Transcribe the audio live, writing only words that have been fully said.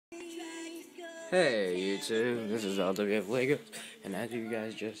Hey YouTube, this is LWFLegos, and as you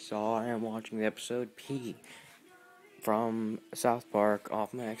guys just saw, I am watching the episode P from South Park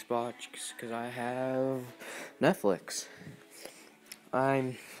off my Xbox because I have Netflix.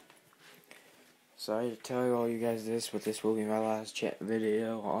 I'm sorry to tell all you guys this, but this will be my last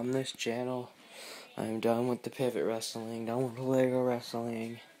video on this channel. I'm done with the pivot wrestling, done with the Lego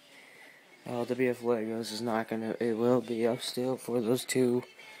wrestling. LWFLegos is not gonna, it will be up still for those two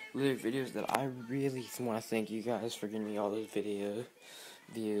lyric videos that I really want to thank you guys for giving me all those video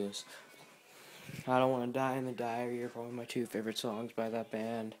views. I Don't Want to Die in the Diary are probably my two favorite songs by that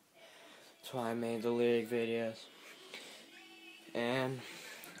band. That's why I made the lyric videos. And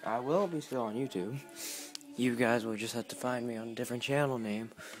I will be still on YouTube. You guys will just have to find me on a different channel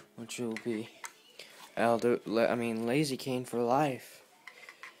name, which will be Lazy Kane for Life,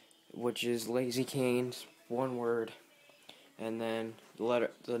 which is Lazy Kane's one word, and then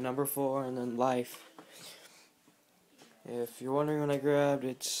the number 4, and then life. If you're wondering what I grabbed,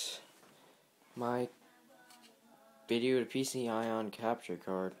 it's my video to PC Ion capture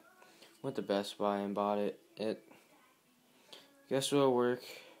card. Went to Best Buy and bought it. Guess what'll work?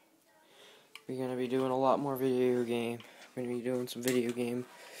 We're gonna be doing a lot more video game. We're gonna be doing some video game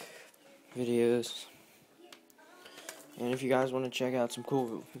videos. And if you guys want to check out some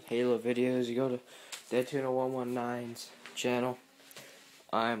cool Halo videos, you go to DeadTuna119's channel.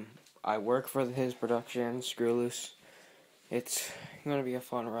 I work for his production, Screw Loose. It's gonna be a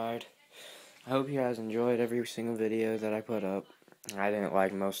fun ride. I hope you guys enjoyed every single video that I put up. I didn't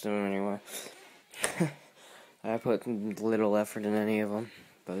like most of them anyway. I put little effort in any of them,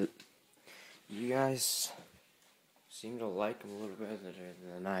 but you guys seem to like them a little bit better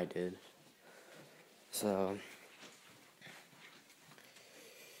than I did. So,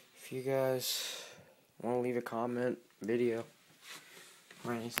 if you guys want to leave a comment, video,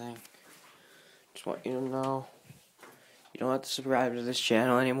 or anything, just want you to know, you don't have to subscribe to this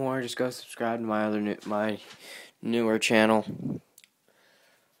channel anymore. Just go subscribe to my newer channel.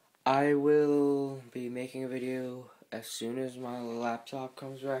 I will be making a video as soon as my laptop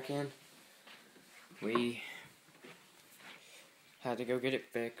comes back in. We had to go get it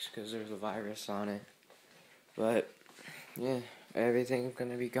fixed because there's a virus on it. But yeah, everything's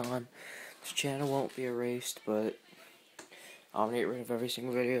gonna be gone. This channel won't be erased, but I'll get rid of every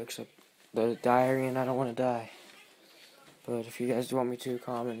single video except the diary and I Don't Want to Die. But if you guys want me to,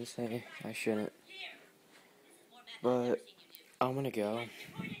 comment and say I shouldn't. But I'm gonna go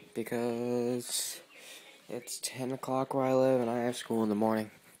because it's 10 o'clock where I live and I have school in the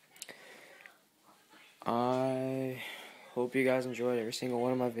morning. I hope you guys enjoyed every single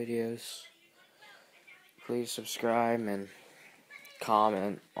one of my videos. Please subscribe and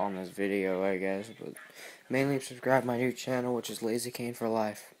comment on this video, I guess, but mainly subscribe to my new channel, which is Lazy Kane for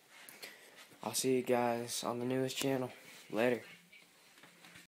Life. I'll see you guys on the newest channel. Later.